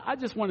I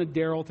just wanted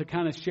Daryl to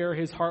kind of share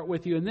his heart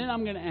with you, and then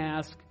I'm going to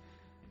ask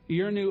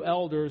your new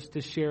elders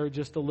to share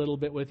just a little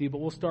bit with you. But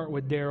we'll start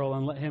with Daryl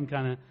and let him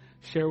kind of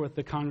share with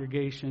the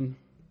congregation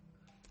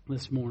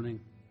this morning.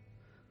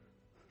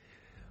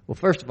 Well,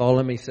 first of all,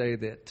 let me say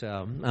that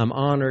I'm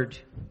honored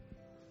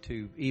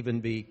to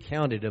even be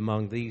counted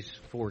among these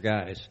four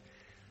guys.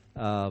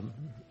 Well,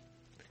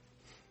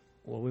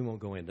 we won't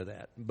go into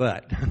that,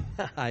 but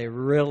I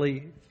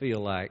really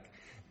feel like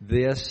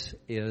this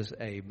is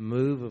a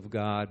move of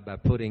God by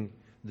putting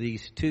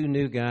these two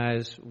new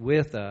guys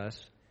with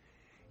us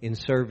in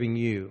serving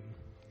you.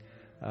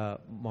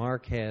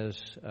 Mark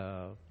has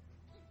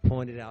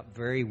pointed out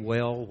very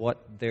well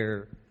what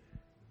their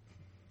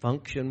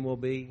function will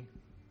be.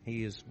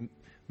 He has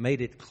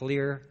made it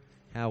clear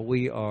how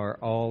we are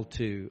all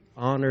to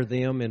honor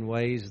them in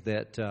ways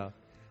that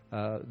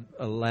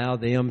allow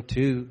them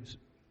to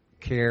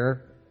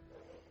care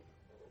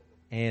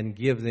and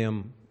give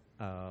them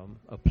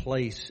a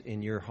place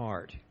in your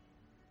heart.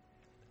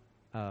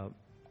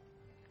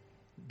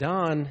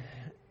 Don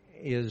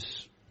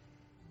is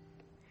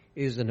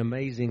an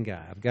amazing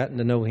guy. I've gotten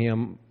to know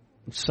him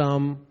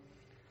some.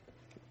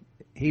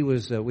 He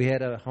was. We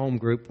had a home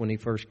group when he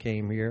first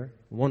came here.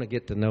 I want to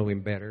get to know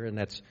him better, and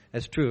that's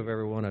true of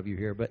every one of you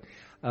here. But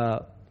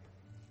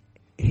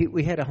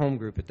we had a home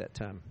group at that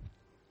time.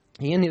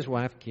 He and his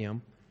wife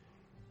Kim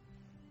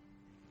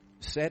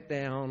sat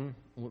down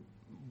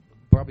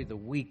probably the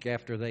week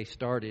after they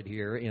started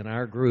here in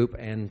our group,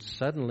 and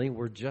suddenly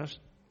were just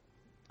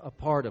a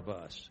part of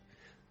us.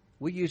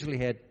 We usually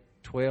had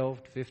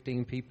 12 to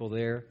 15 people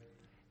there,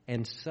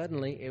 and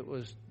suddenly it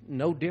was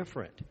no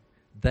different.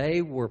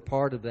 They were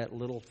part of that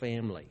little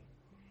family,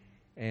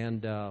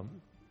 and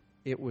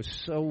it was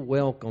so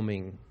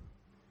welcoming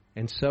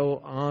and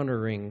so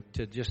honoring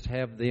to just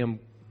have them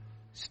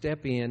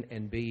step in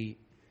and be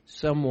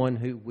someone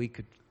who we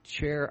could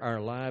share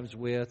our lives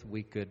with,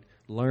 we could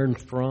learn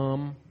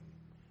from.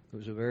 It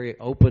was a very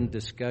open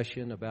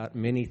discussion about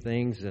many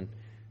things, and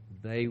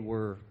they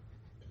were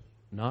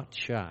not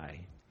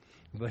shy.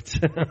 But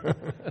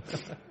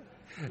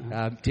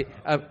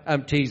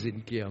I'm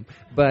teasing Kim,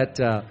 but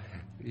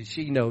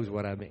she knows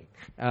what I mean.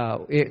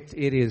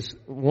 It is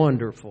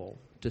wonderful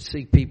to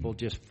see people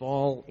just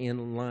fall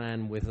in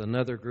line with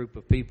another group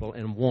of people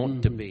and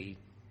want to be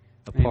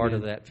a part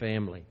of that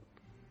family,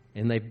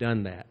 and they've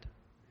done that.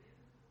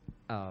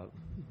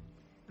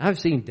 I've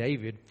seen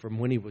David from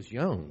when he was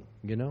young,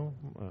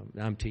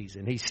 I'm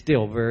teasing. He's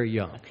still very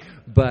young.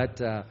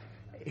 But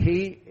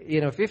he,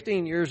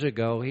 15 years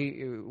ago,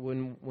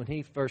 when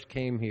he first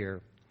came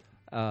here,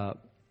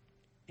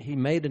 he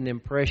made an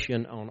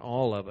impression on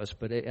all of us,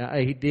 but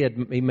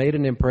he made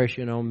an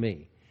impression on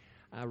me.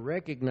 I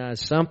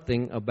recognized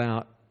something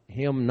about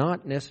him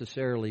not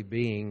necessarily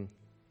being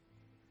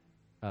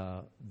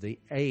the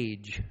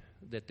age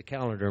that the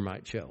calendar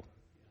might show.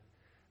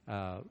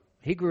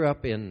 He grew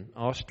up in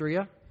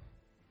Austria,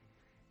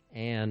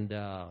 and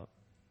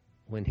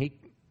when he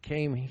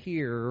came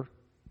here,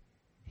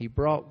 he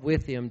brought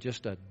with him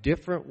just a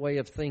different way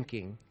of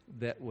thinking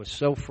that was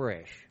so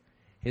fresh.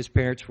 His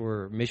parents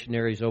were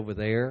missionaries over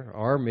there,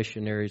 are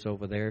missionaries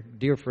over there,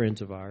 dear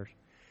friends of ours.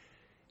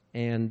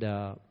 And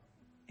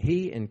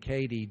he and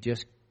Katie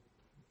just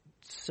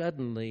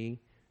suddenly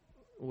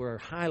were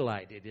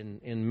highlighted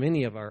in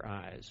many of our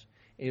eyes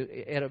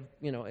at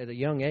a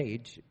young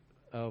age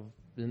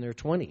in their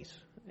 20s.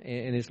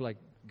 And it's like,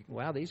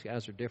 wow, these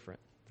guys are different.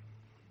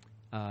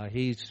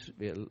 He's,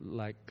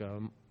 like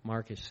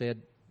Mark has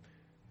said,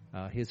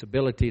 his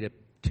ability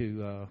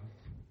to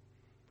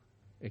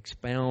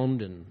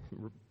expound and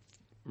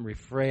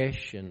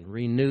refresh and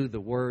renew the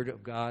Word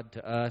of God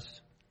to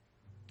us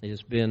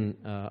has been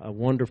a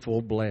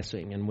wonderful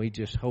blessing, and we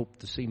just hope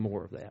to see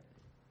more of that.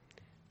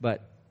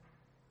 But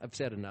I've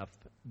said enough.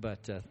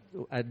 But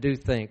I do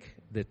think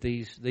that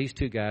these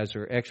two guys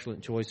are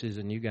excellent choices,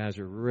 and you guys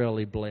are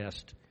really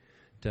blessed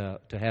to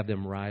have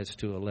them rise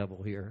to a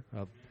level here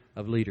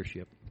of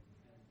leadership.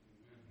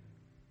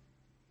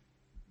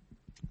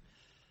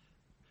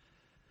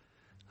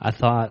 I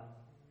thought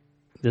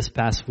this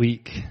past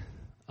week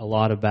a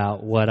lot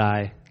about what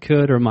I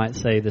could or might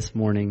say this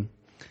morning.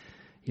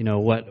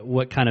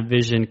 What kind of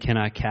vision can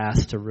I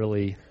cast to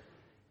really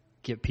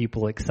get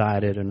people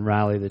excited and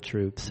rally the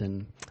troops?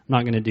 And I'm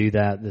not going to do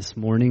that this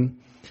morning.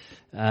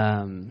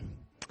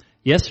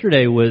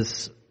 Yesterday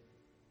was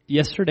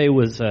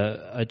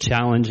a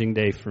challenging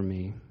day for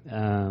me,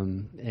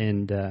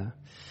 and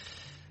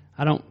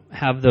I don't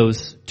have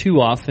those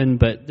too often,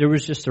 but there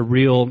was just a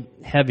real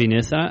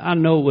heaviness. I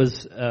know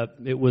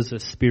it was a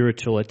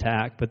spiritual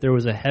attack, but there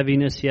was a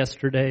heaviness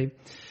yesterday.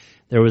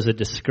 There was a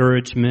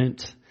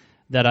discouragement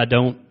that I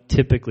don't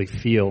typically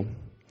feel,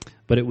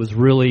 but it was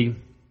really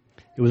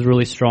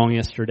strong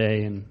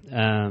yesterday,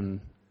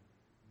 and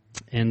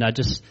I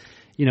just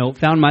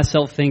found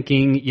myself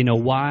thinking,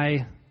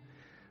 why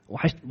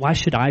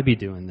should I be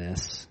doing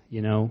this?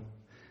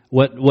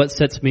 What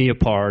sets me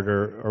apart,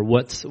 or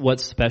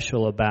what's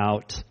special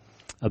about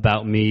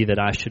me that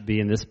I should be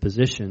in this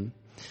position?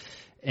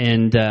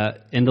 And the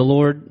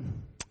Lord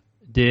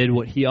did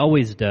what he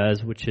always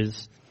does, which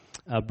is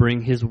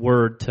bring his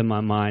word to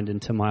my mind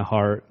and to my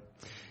heart.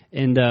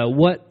 And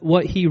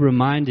what he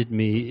reminded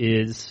me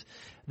is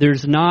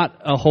there's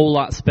not a whole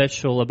lot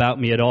special about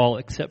me at all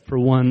except for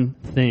one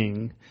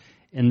thing,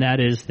 and that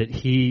is that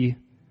he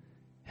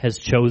has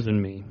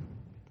chosen me.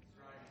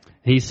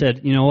 He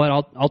said, you know what,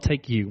 I'll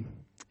take you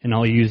and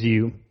I'll use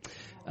you.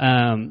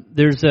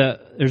 There's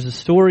a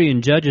story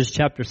in Judges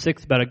chapter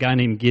 6 about a guy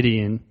named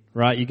Gideon,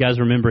 right? You guys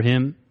remember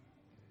him?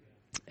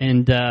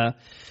 And,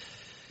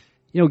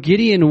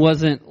 Gideon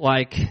wasn't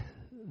like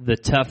the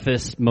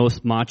toughest,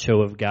 most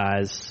macho of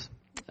guys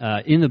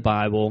in the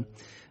Bible.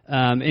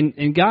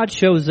 And God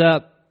shows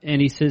up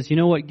and he says, you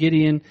know what,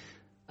 Gideon,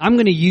 I'm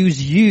going to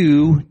use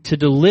you to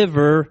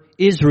deliver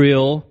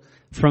Israel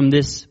from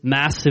this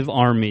massive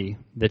army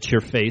that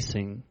you're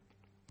facing.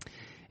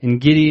 And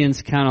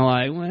Gideon's kind of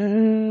like,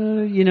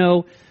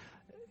 well,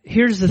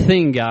 here's the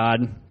thing,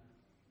 God,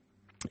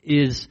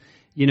 is,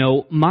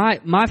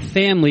 my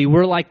family,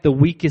 we're like the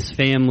weakest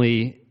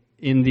family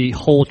in the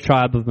whole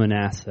tribe of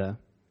Manasseh.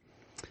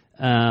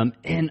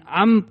 And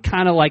I'm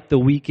kind of like the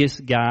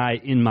weakest guy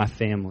in my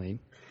family.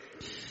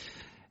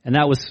 And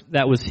that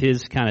was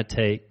his kind of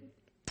take.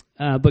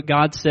 But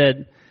God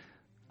said,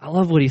 I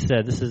love what he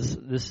said. This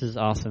is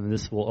awesome.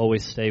 This will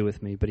always stay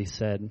with me. But he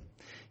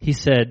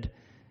said,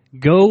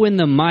 go in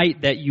the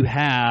might that you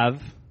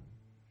have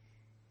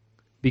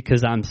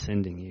because I'm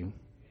sending you.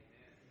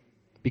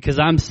 Because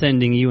I'm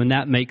sending you, and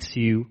that makes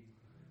you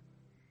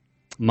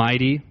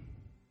mighty.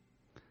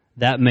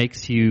 That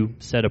makes you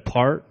set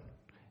apart,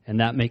 and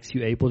that makes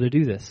you able to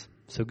do this.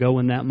 So go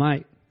in that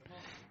might.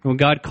 When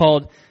God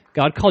called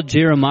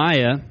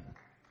Jeremiah,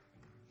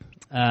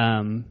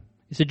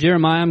 he said,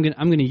 Jeremiah, I'm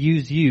going to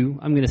use you.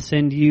 I'm going to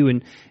send you.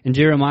 And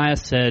Jeremiah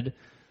said,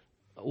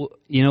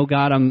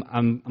 God,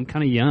 I'm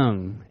kind of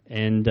young,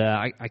 and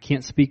I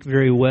can't speak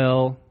very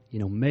well.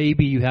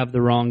 Maybe you have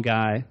the wrong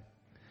guy.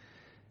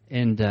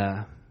 And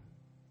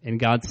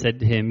God said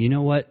to him, you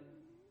know what?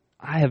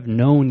 I have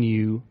known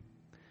you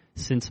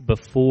since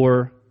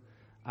before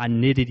I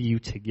knitted you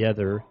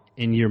together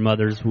in your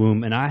mother's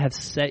womb, and I have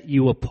set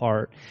you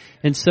apart.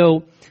 And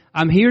so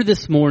I'm here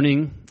this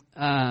morning,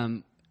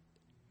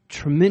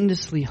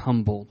 tremendously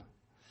humbled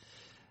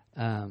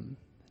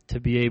to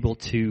be able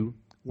to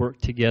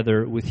work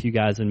together with you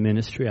guys in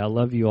ministry. I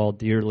love you all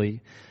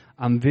dearly.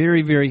 I'm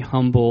very, very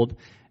humbled,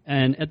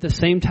 and at the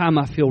same time,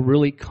 I feel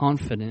really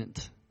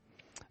confident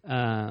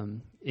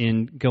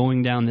in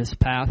going down this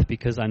path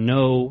because I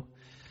know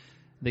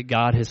that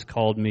God has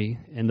called me,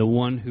 and the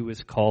one who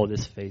is called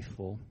is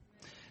faithful.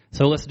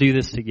 So let's do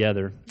this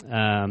together.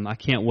 I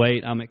can't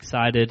wait. I'm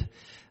excited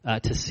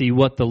to see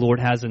what the Lord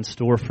has in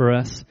store for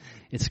us.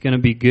 It's going to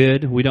be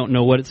good. We don't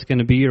know what it's going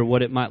to be or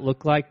what it might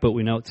look like, but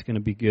we know it's going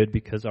to be good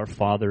because our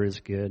Father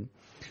is good.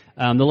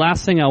 The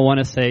last thing I want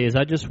to say is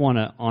I just want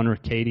to honor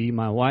Katie,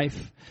 my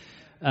wife,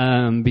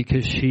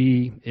 because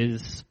she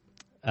is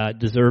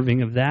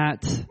deserving of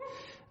that.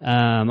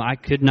 I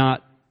could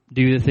not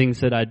do the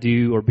things that I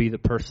do or be the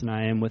person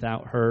I am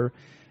without her.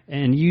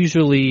 And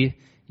usually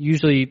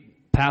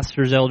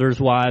pastors, elders,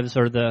 wives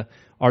are the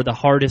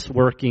hardest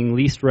working,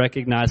 least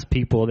recognized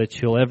people that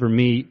you'll ever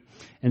meet.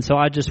 And so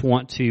I just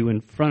want to,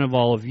 in front of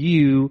all of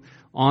you,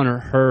 honor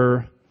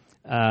her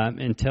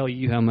and tell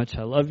you how much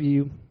I love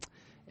you.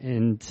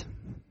 And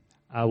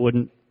I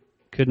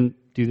couldn't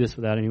do this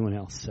without anyone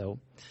else. So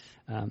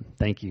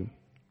thank you.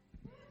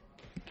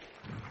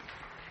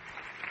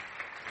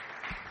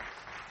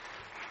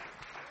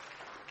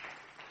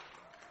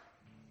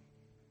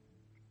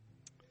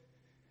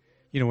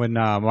 When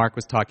Mark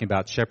was talking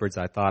about shepherds,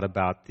 I thought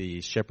about the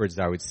shepherds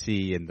I would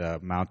see in the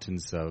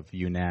mountains of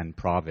Yunnan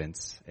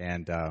province.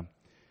 And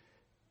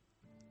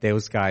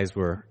those guys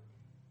were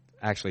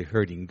actually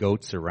herding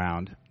goats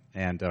around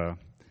and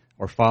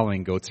or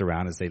following goats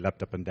around as they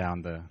leapt up and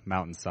down the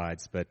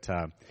mountainsides. But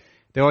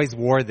they always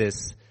wore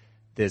this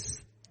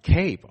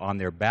cape on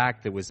their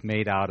back that was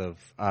made out of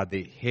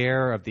the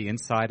hair of the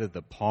inside of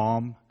the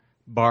palm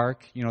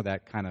bark,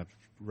 that kind of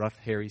rough,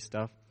 hairy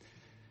stuff.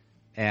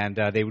 And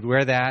they would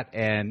wear that,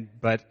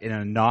 but in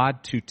a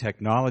nod to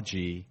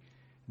technology,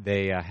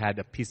 they had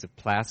a piece of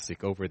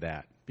plastic over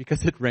that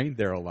because it rained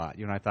there a lot.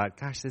 I thought,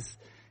 gosh, this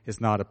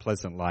is not a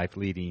pleasant life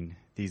leading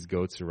these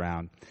goats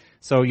around.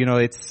 So,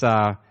 it's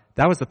that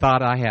was the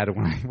thought I had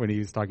when he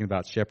was talking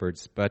about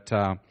shepherds. But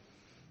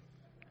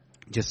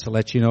just to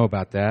let you know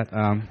about that,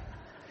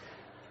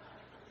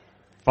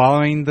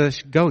 following the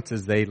goats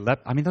as they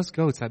leapt. I mean, those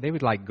goats, they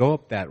would go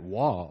up that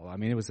wall. I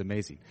mean, it was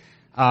amazing.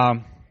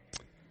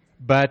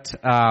 But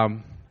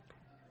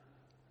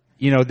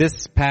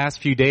this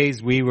past few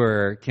days,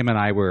 Kim and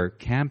I were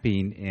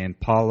camping in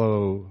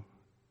Palo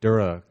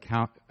Duro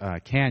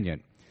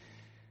Canyon.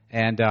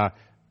 And I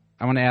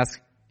want to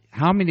ask,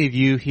 how many of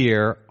you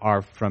here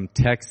are from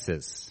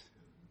Texas?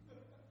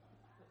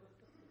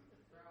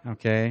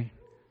 Okay.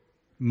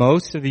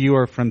 Most of you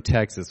are from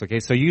Texas. Okay,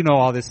 so you know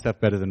all this stuff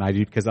better than I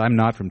do because I'm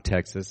not from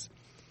Texas.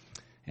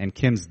 And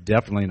Kim's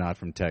definitely not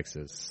from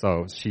Texas.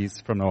 So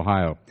she's from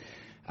Ohio.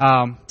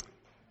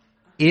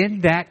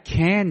 in that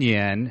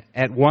canyon,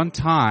 at one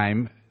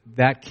time,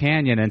 that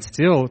canyon, and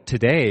still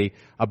today,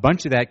 a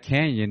bunch of that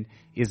canyon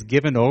is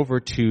given over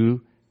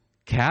to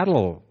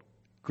cattle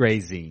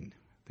grazing.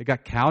 They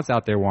got cows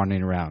out there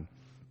wandering around.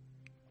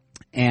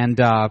 And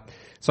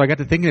so I got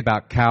to thinking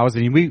about cows,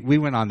 and we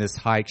went on this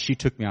hike. She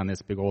took me on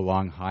this big old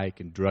long hike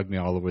and drugged me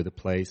all over the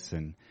place,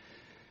 and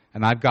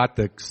I've got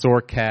the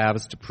sore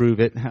calves to prove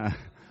it.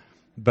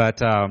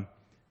 But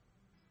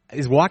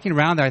as walking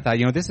around there, I thought,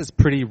 this is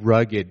pretty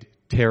rugged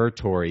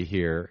territory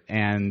here,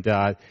 and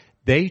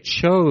they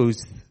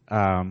chose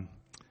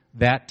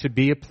that to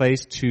be a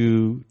place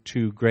to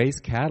graze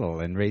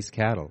cattle and raise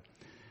cattle.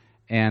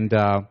 And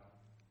I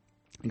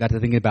got to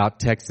thinking about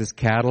Texas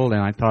cattle,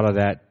 and I thought of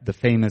the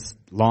famous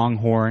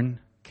Longhorn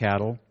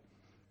cattle.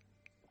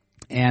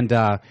 And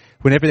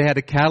whenever they had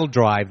a cattle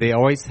drive, they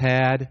always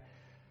had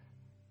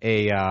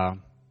a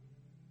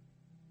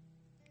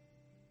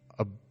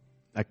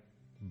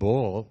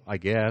bull, I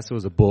guess. It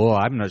was a bull.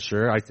 I'm not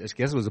sure. I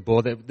guess it was a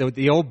bull.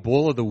 The old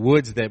bull of the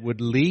woods that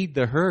would lead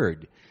the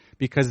herd,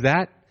 because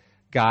that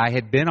guy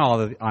had been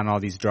on all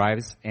these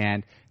drives,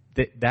 and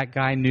that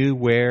guy knew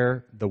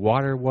where the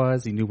water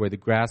was. He knew where the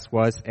grass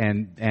was,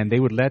 and they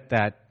would let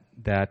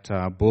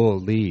that bull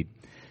lead.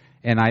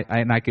 And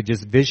I could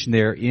just vision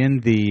there in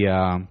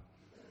the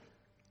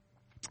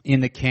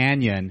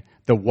canyon,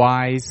 the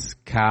wise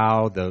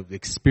cow, the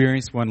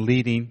experienced one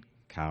leading,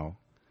 cow,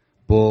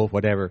 bull,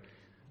 whatever.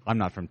 I'm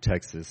not from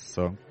Texas,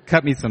 so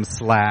cut me some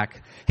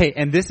slack. Hey,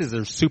 and this is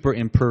a super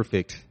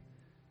imperfect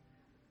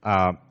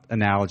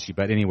analogy,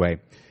 but anyway,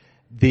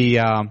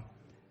 in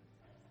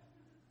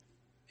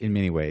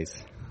many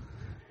ways.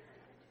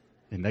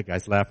 And that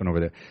guy's laughing over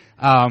there.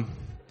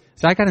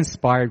 So I got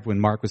inspired when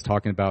Mark was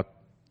talking about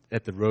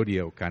at the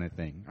rodeo kind of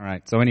thing. All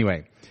right, so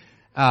anyway.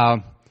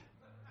 There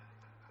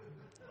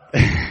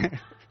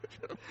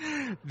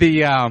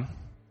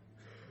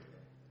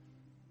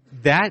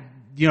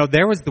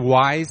was the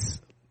wise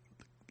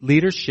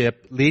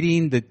leadership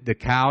leading the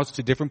cows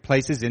to different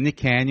places in the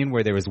canyon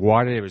where there was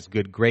water, there was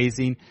good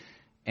grazing,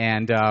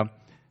 and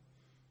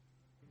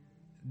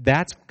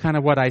that's kind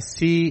of what I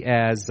see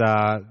as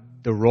the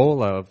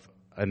role of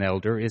an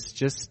elder, is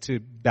just to,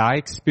 by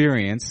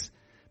experience,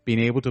 being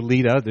able to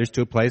lead others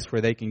to a place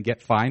where they can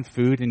get fine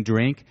food and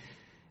drink.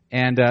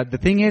 And the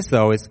thing is,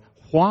 though, is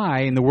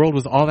why in the world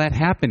was all that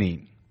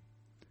happening?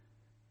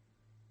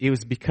 It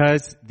was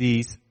because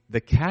the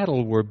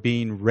cattle were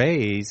being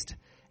raised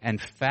and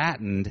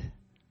fattened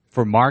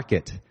for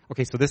market.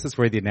 Okay, so this is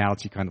where the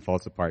analogy kind of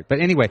falls apart.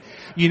 But anyway,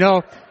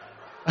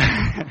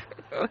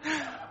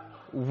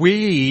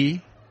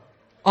 we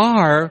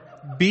are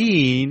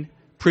being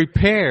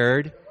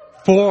prepared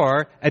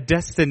for a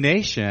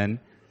destination,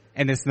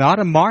 and it's not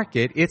a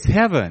market, it's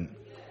heaven.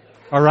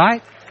 All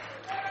right?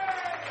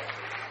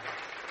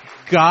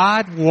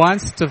 God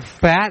wants to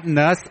fatten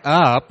us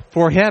up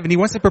for heaven. He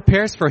wants to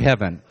prepare us for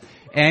heaven.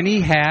 And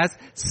He has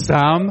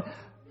some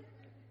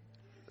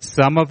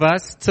of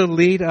us to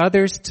lead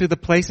others to the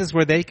places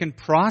where they can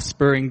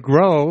prosper and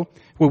grow,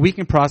 where we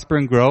can prosper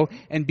and grow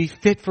and be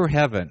fit for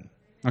heaven.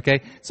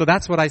 Okay? So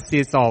that's what I see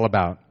it's all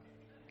about.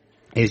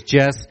 Is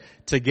just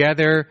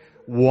together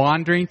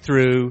wandering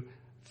through,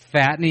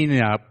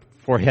 fattening up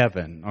for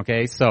heaven.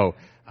 Okay? So,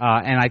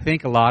 and I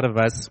think a lot of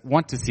us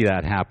want to see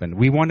that happen.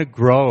 We want to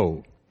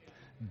grow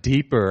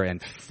deeper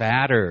and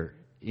fatter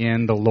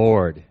in the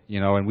Lord,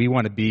 and we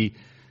want to be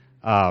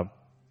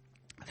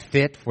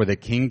fit for the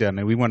kingdom,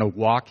 and we want to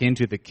walk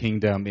into the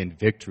kingdom in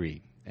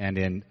victory and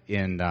in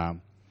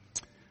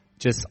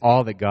just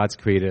all that God's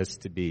created us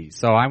to be.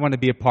 So I want to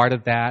be a part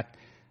of that,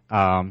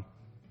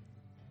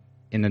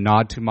 in a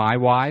nod to my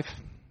wife,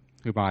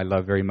 whom I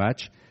love very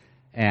much,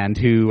 and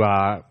who,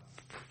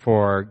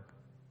 for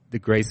the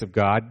grace of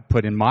God,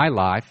 put in my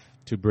life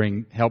to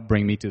help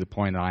bring me to the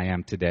point that I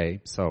am today.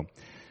 So,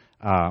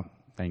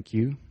 thank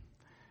you.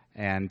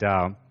 And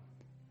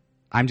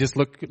I'm just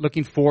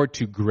looking forward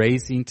to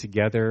grazing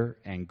together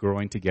and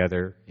growing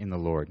together in the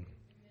Lord.